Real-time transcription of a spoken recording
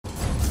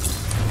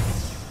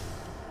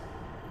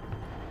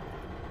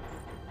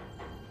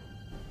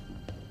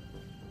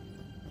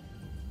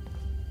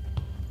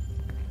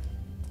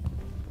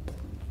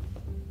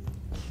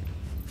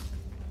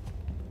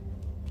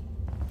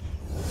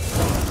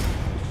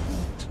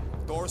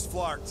Course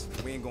flarked.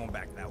 We ain't going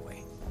back that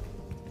way.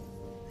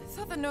 I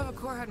thought the Nova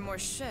Corps had more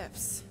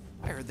ships.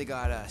 I heard they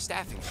got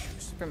staffing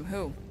issues. From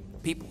who?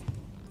 People.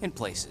 In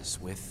places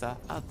with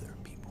other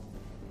people.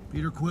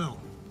 Peter Quill.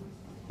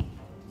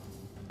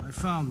 I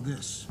found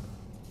this.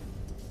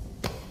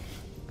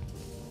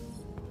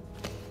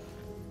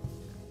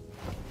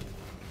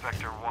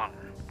 Sector 1,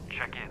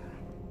 check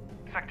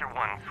in. Sector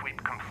 1,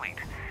 sweep complete.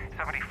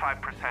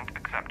 75%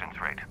 acceptance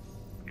rate.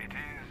 It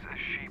is as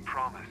she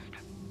promised.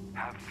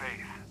 Have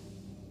faith.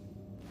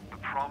 The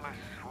promise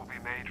will be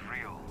made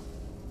real.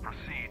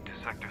 Proceed to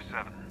Sector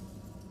 7.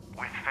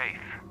 With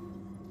faith.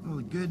 Well,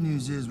 the good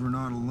news is we're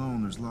not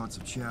alone. There's lots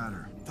of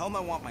chatter. Tell them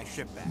I want my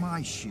ship back.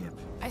 My ship.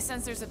 I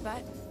sense there's a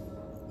bet.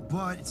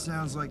 But it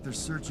sounds like they're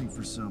searching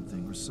for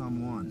something or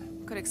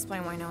someone. Could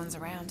explain why no one's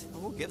around.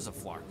 Who gives a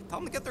flark? Tell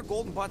them to get their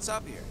golden butts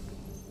up here.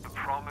 The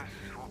promise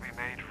will be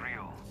made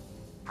real.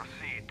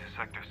 Proceed to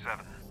Sector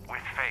 7.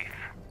 With faith.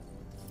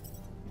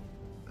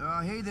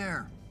 Hey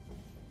there.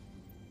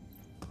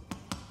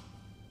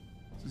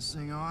 Is this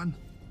thing on?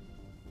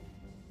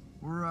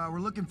 We're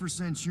looking for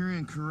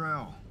Centurion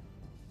Corell.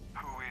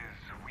 Who is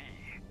we?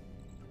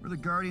 We're the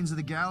Guardians of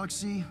the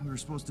Galaxy. We were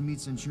supposed to meet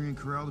Centurion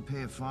Corell to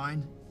pay a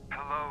fine.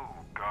 Hello,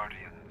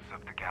 Guardians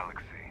of the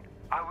Galaxy.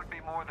 I would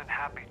be more than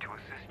happy to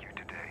assist you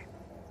today.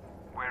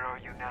 Where are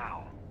you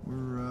now?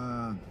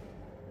 We're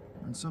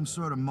in some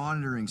sort of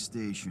monitoring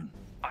station.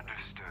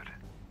 Understood.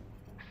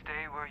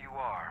 Stay where you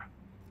are.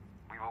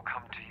 We will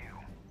come to you.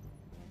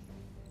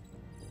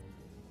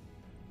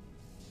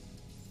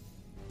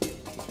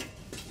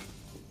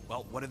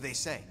 Well, what did they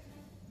say?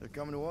 They're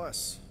coming to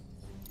us.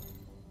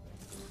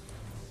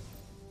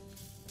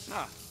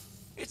 Nah,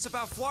 it's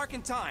about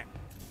flarking time.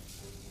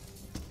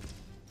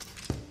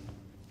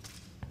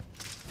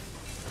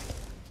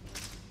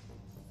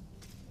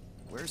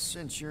 Where's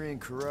Centurion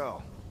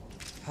Corell?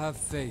 Have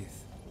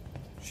faith.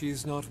 She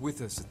is not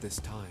with us at this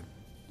time.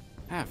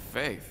 Have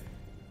faith.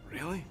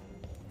 Really?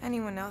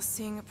 Anyone else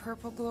seeing a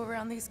purple glow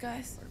around these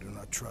guys? I do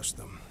not trust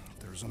them. If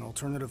there's an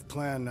alternative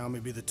plan, now may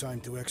be the time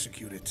to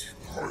execute it.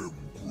 I am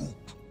Groot.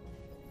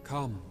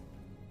 Come.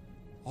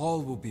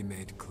 All will be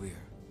made clear.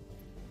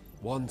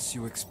 Once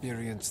you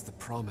experience the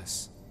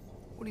promise.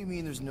 What do you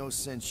mean there's no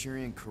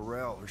Centurion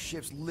Corell? Her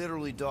ship's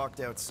literally docked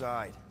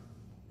outside.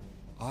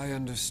 I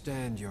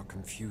understand your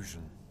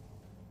confusion.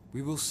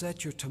 We will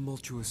set your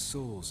tumultuous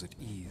souls at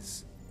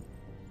ease.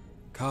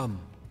 Come,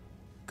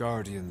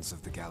 Guardians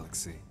of the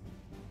Galaxy.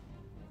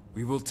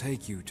 We will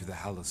take you to the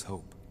Hallis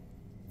Hope.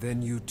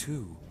 Then you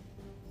too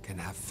can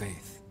have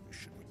faith. We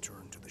should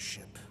return to the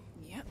ship.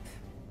 Yep.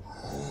 I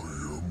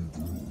am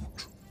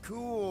Groot.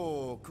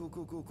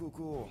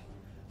 Cool.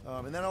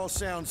 And that all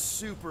sounds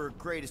super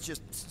great. It's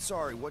just,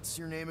 sorry, what's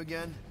your name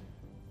again?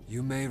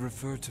 You may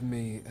refer to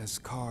me as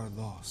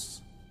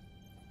Carlos.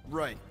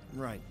 Right.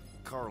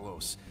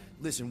 Carlos.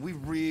 Listen, we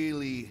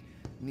really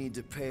need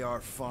to pay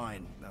our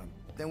fine.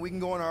 Then we can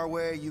go on our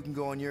way, you can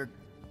go on your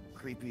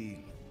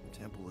creepy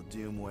Temple of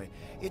Doom way.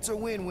 It's a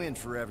win-win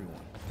for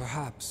everyone.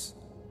 Perhaps.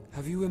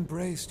 Have you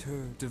embraced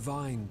her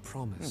divine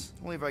promise?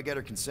 Only if I get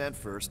her consent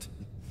first.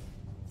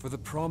 For the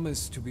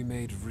promise to be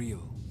made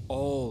real,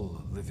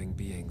 all living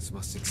beings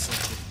must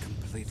accept it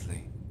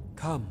completely.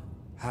 Come,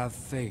 have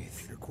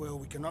faith. Peter Quill,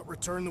 we cannot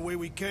return the way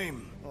we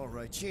came. All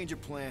right, change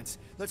of plans.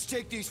 Let's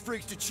take these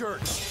freaks to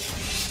church.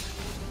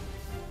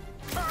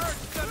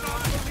 Curse the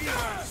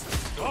non-believers!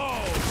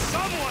 Oh,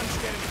 someone's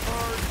getting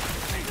burned!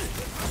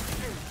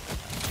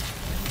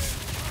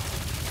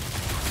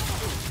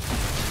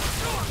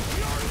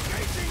 We are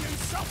engaging in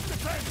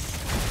self-defense!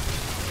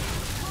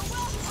 We're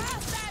well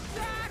past that,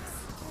 Drax!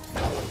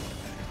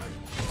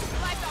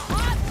 Like a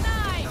hot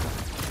knife!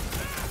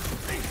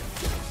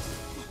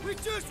 We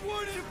just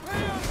wanted to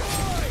pay our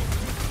fine!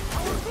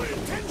 Our good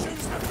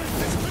intentions have been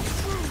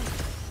misconstrued!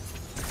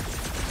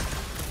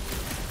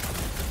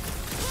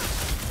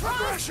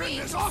 Progression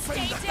is often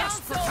Stay the down, best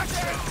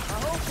protection! I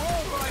hope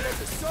all riders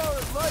a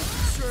solid life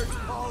insurance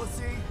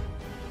policy.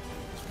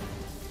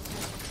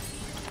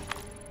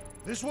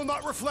 This will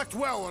not reflect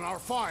well on our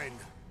fine.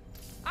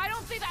 I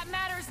don't think that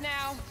matters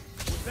now.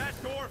 With that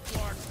door,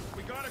 Clark,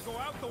 we gotta go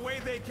out the way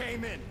they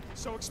came in.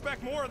 So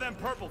expect more of them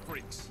purple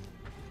freaks.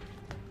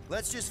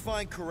 Let's just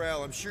find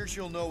Corell. I'm sure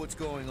she'll know what's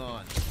going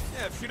on.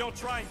 Yeah, if she don't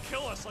try and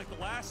kill us like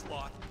the last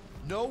lot.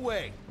 No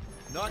way.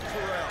 Not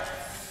Corell.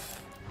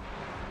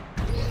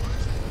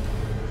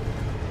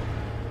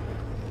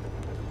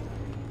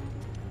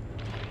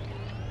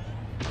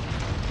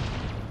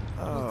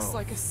 Looks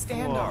like a It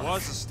standoff.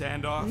 was a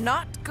standoff.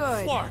 Not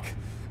good. Clark,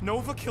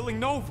 Nova killing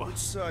Nova. Which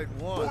side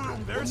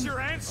won? There's your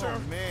answer. Oh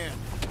man,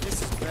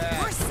 this is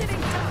bad. We're sitting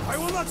ducks. I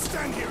will not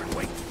stand here and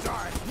wait to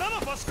die. None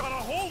of us got a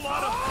whole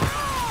lot of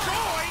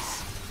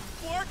choice.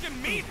 Clark and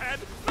Meathead,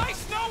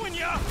 nice knowing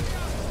ya.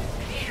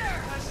 Peter,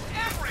 has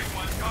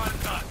everyone gone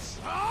nuts?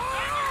 On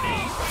your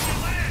knees when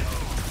you land.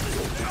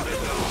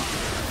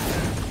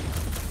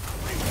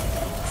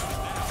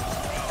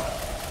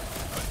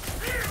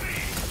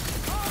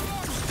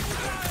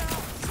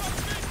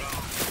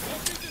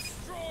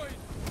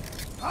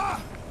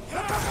 The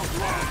Battle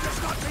Throne does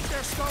not take their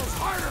their skulls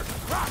harder to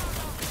crack!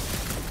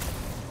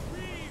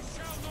 We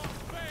shall not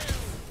fail!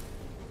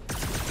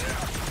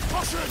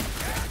 Caution!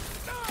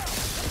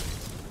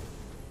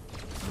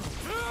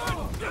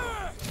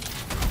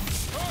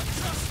 Our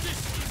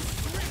justice is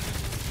swift!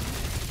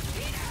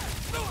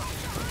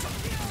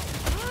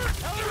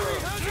 Ellery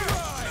has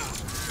arrived!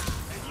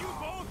 And you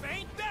both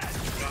ain't dead!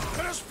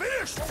 Let us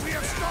finish what we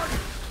have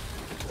started!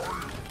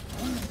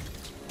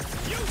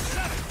 You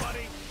said it,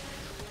 buddy!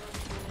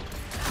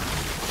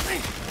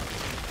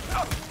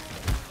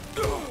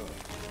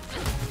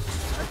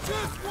 I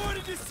just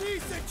wanted to see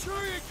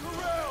Centurion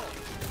Corral!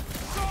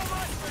 So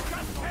much for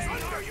just paying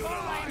our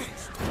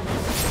fines!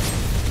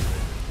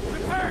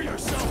 Prepare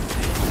yourself!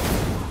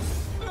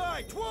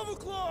 Aye, 12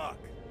 o'clock!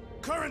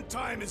 Current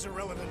time is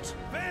irrelevant.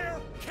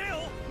 Bear,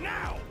 kill,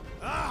 now!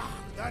 Ah,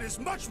 that is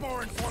much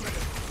more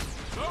informative.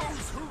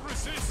 Those who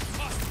resist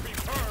must be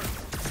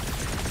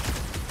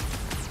burned!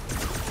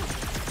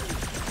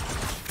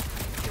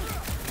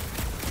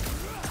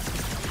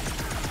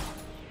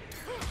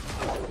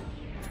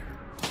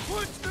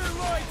 Punch their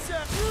lights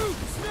at root!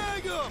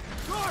 Snag them!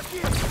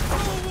 Rocket!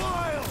 Go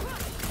wild!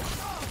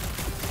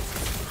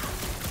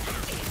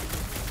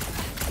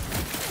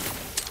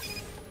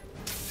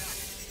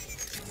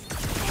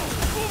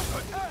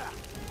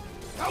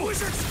 The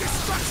wizard's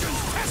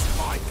destructions test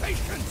my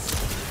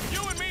patience!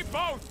 You and me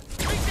both!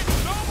 We can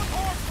Nova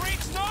Corps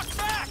freaks knocked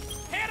back!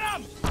 Hit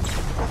 'em!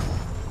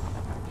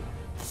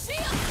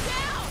 Shield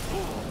down!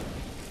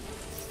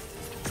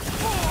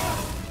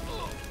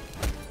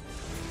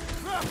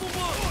 Wrap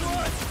 'em up,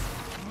 bud!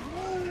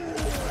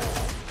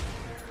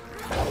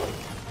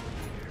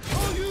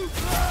 All you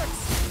blacks!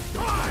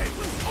 Die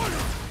with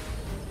honor!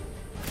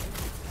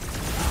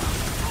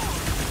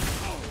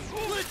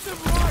 Blitz 'em,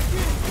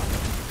 Rocket!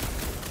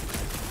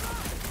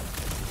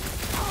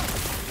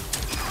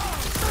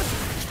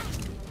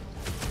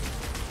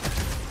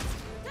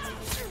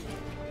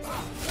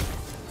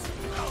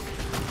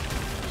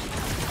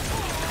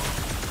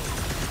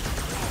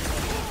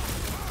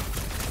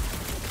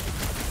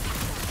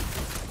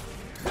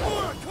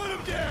 Laura, cut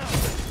him down!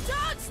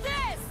 Dodge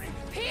this!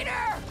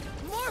 Peter!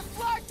 More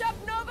flarked up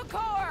Nova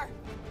Corps!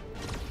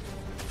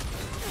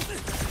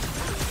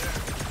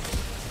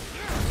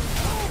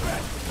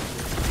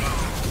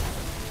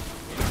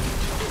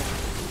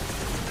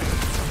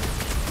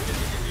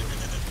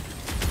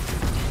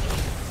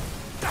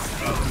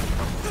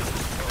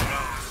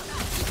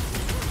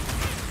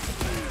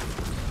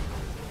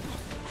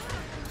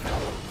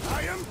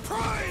 I am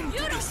primed You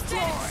to don't destroy!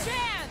 stand a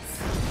chance!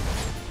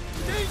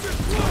 Danger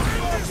close,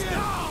 Rocket!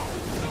 Now!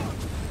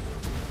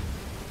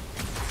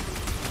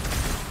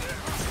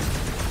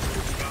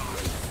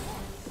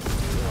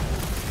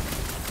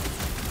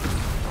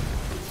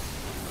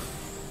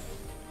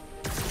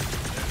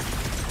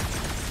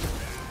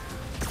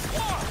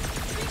 Whoa!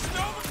 These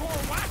Nova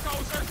Corps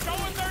wackos are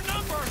showing their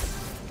numbers!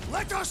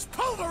 Let us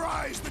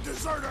pulverize the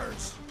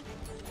deserters!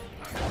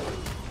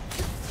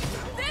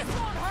 This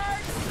won't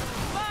hurt!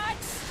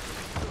 Much!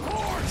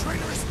 More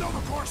traitorous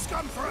Nova Corps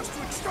scum for us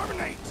to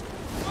exterminate!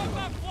 What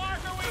the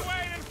flark are we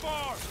waiting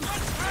for?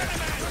 Let's turn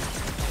him in!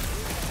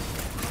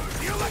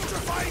 The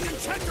electrifying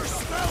enchanter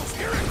spells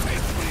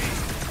irritate me!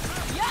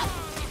 Yup!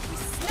 If we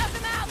snuff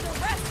him out, the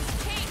rest is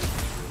king!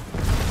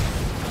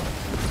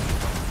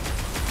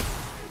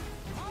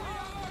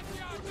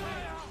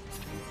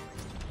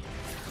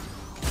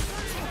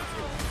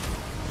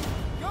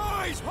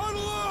 Guys,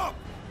 huddle up!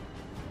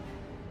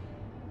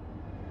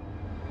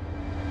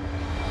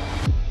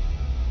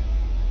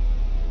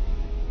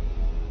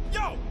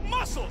 Yo,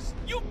 Muscles!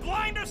 You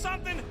blind or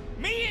something?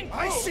 Me and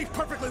I Groot- see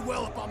perfectly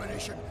well,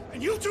 Abomination,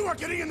 and you two are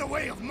getting in the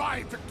way of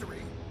my victory!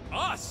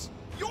 Us?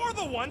 You're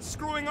the one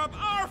screwing up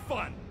our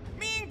fun!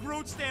 Me and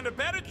Groot stand a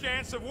better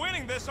chance of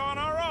winning this on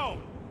our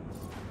own!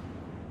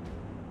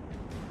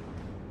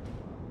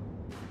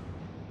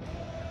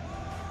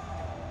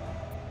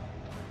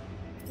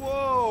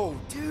 Whoa,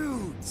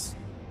 dudes!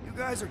 You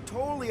guys are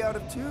totally out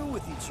of tune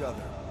with each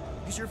other.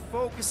 Because you're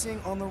focusing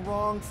on the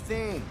wrong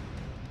thing.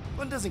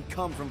 Fun doesn't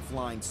come from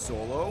flying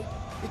solo.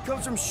 It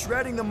comes from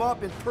shredding them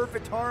up in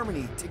perfect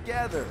harmony,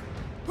 together.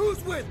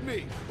 Who's with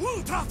me?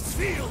 Ultoth's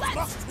field Let's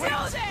must do wait!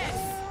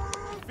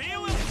 this!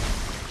 Feel it?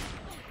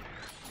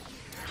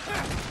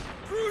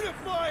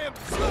 Brutify him!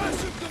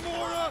 Slash him,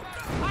 Gamora!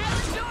 I'll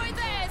enjoy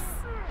this!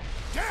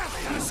 Death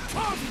has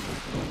come!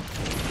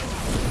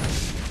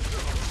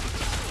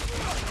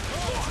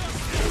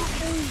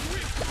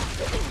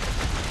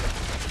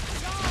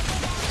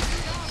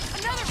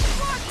 Another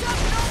fucked up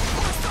Nova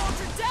Corps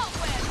soldier dealt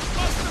with!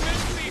 Bust him in,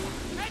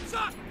 Steve! Heads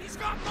up! He's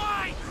got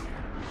mine!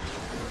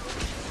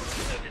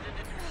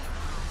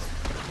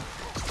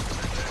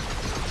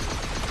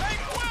 Hey,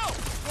 Quill!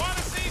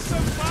 Wanna see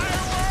some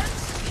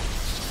fireworks?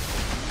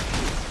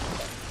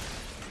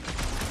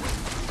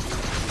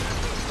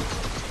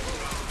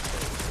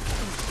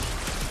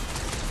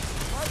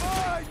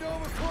 Bye-bye,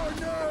 Nova Corps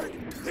nerd!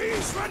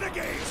 These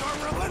renegades are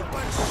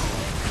relentless!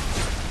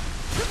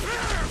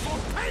 Prepare for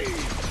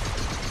pain!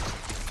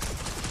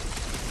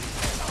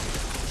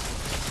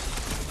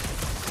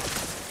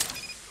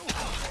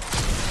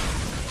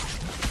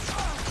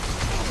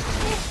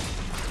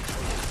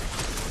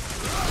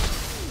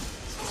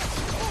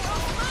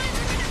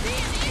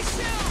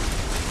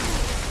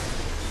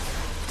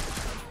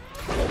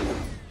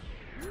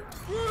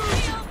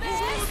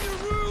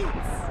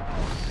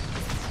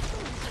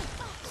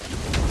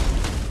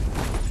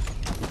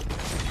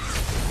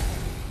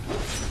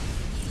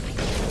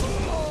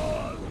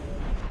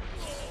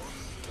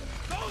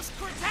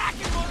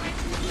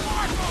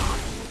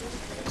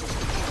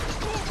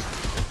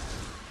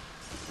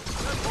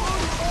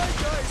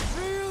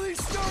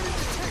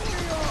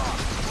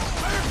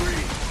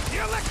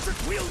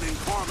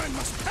 man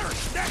must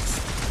perish next!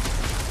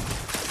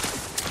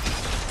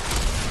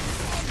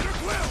 Under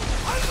Quill!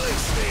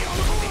 Unleash me on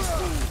these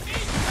fools!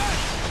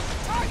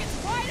 Target's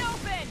wide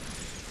open!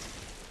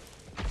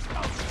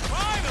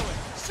 Finally!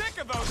 Sick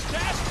of those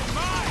dastard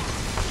mines!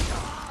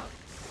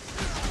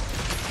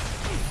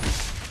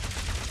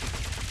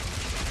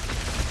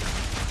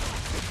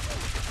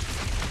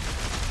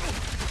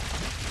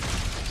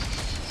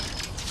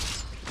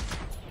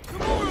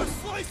 Gamora,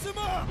 slice him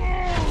up!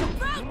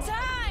 About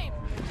time!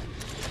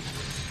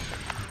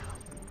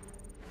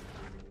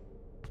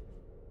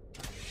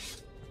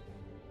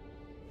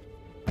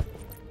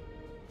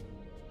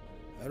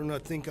 I do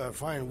not think our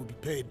fine will be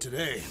paid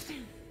today.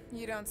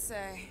 You don't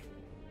say.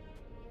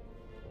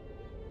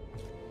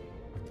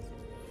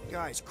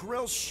 Guys,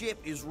 Corell's ship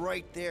is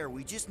right there.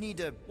 We just need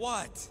to...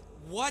 What?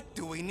 What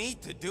do we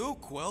need to do,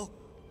 Quill?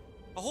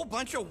 A whole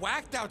bunch of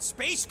whacked-out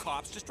space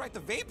cops just tried to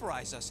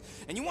vaporize us,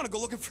 and you want to go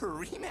looking for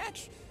a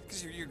rematch?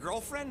 Because your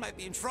girlfriend might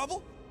be in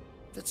trouble?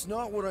 That's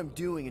not what I'm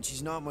doing, and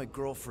she's not my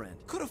girlfriend.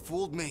 Could have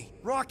fooled me.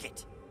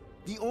 Rocket!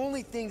 The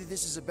only thing that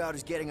this is about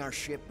is getting our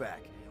ship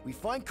back. We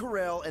find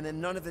Corell, and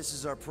then none of this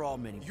is our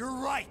problem anymore. You're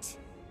right.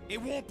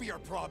 It won't be our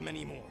problem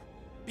anymore.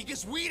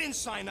 Because we didn't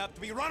sign up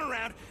to be run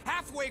around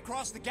halfway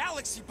across the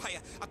galaxy by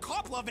a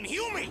cop-loving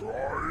human!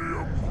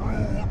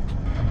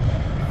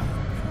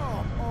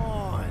 Come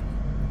on!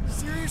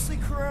 Seriously,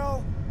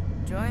 Corell?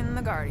 Join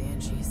the Guardian,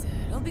 she said.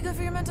 It'll be good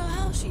for your mental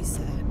health, she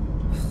said.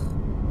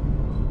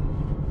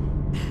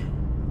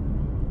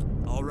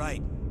 All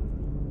right.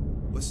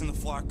 Listen to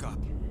Flark up.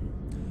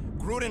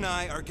 Groot and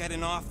I are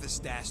getting off this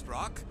Dast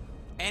Rock.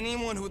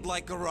 Anyone who'd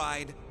like a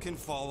ride can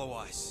follow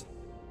us.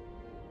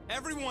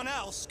 Everyone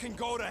else can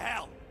go to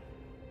hell.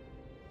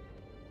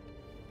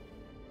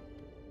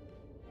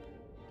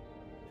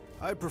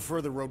 I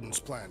prefer the rodent's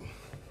plan.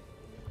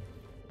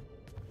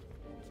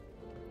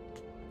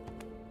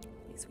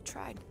 At least we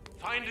tried.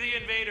 Find the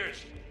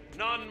invaders.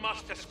 None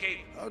must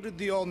escape. How did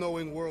the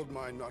all-knowing world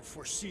mind not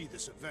foresee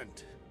this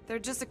event? They're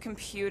just a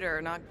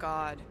computer, not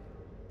God.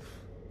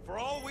 For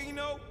all we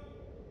know,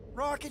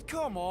 Rocket,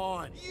 come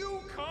on!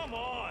 you come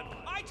on!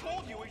 I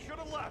told you we should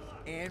have left.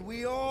 And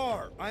we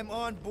are! I'm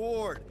on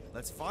board.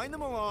 Let's find the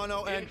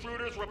Milano and...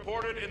 Intruders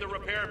reported in the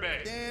repair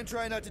bay. And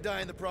try not to die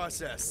in the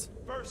process.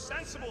 First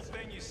sensible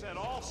thing you said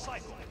all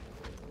cycle.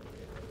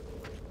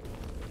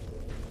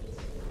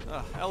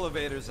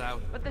 Elevator's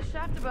out. But the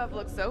shaft above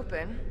looks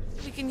open.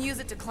 We can use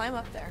it to climb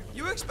up there.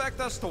 You expect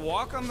us to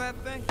walk on that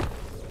thing?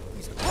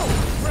 Oh,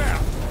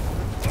 crap!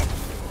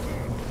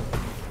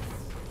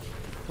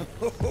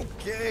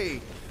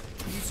 Okay.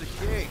 Piece of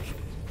cake.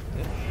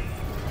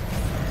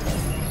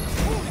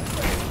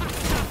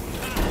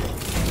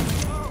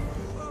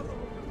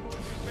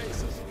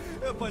 Faces.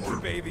 A bunch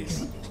of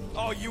babies.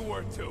 Oh, you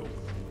were too.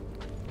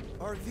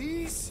 Are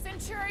these?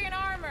 Centurion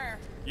armor!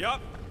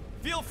 Yup.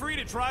 Feel free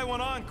to try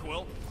one on,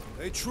 Quill.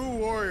 A true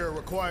warrior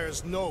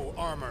requires no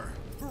armor.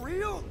 For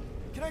real?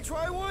 Can I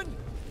try one?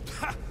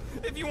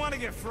 If you want to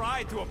get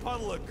fried to a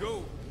puddle of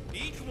goo,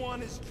 each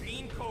one is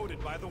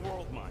gene-coded by the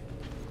World Mind.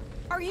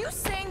 Are you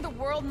saying the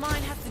World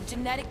Mind has the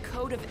genetic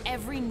code of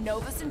every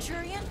Nova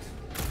Centurion?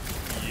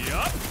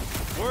 Yup.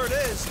 Word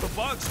is, the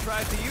bugs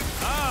tried to use...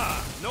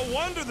 Ah! No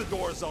wonder the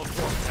door's all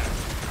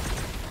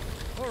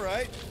protected. All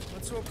right.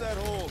 Let's hope that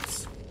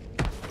holds.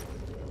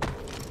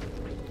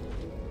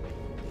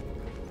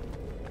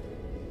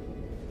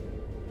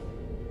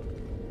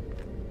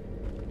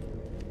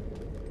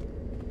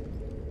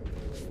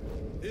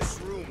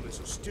 This room is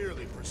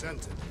austerely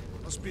presented.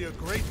 Must be a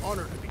great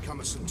honor to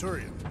become a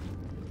Centurion.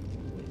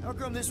 How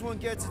come this one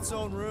gets its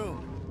own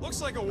room?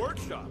 Looks like a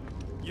workshop.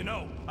 You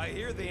know, I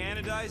hear they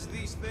anodize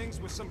these things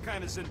with some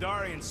kind of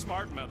Zendarian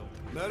smart metal.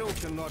 Metal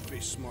cannot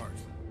be smart.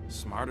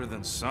 Smarter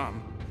than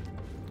some.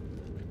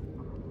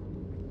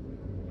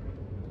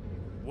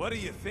 What do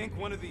you think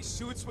one of these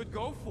suits would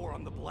go for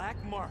on the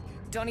black market?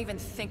 Don't even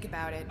think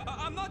about it.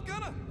 I'm not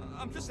gonna.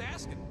 I'm just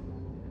asking.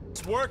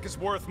 This work is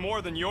worth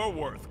more than you're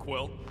worth,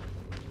 Quill.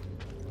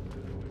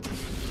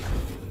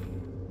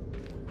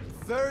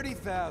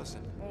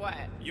 30,000 What?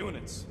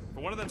 units for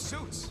one of them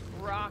suits.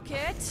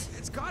 Rocket?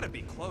 It's gotta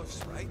be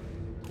close, right?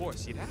 Of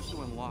course, you'd have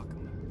to unlock them.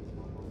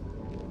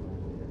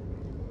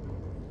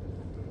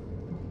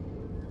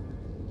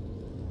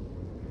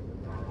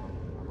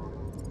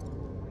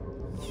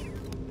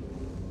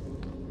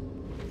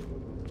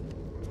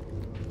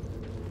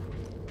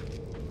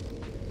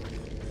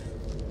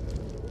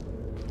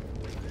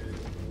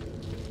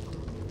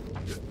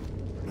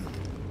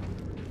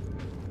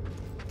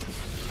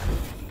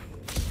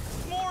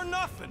 More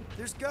nothing.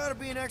 There's gotta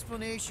be an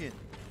explanation.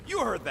 You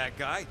heard that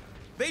guy.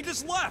 They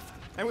just left,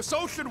 and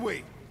so should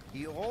we.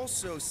 He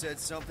also said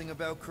something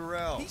about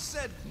Corell. He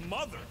said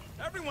mother.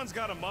 Everyone's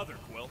got a mother,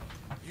 Quill.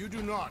 You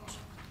do not.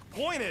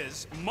 Point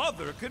is,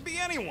 mother could be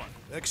anyone.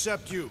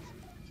 Except you.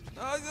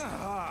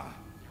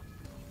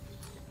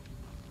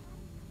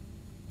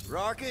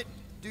 Rocket,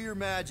 do your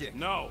magic.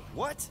 No.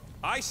 What?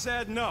 I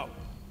said no.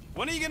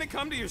 When are you gonna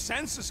come to your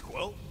senses,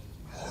 Quill?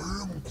 I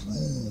am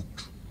Groot.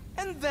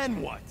 And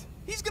then what?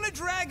 He's gonna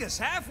drag us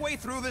halfway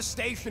through this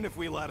station if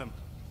we let him.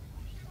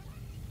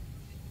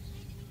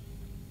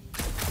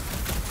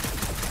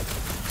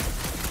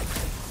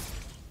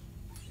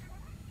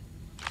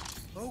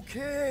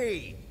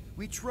 Okay,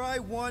 we try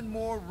one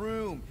more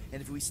room,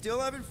 and if we still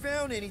haven't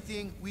found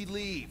anything, we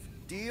leave.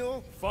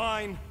 Deal?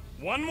 Fine.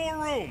 One more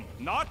room,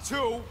 not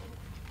two.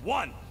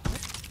 One.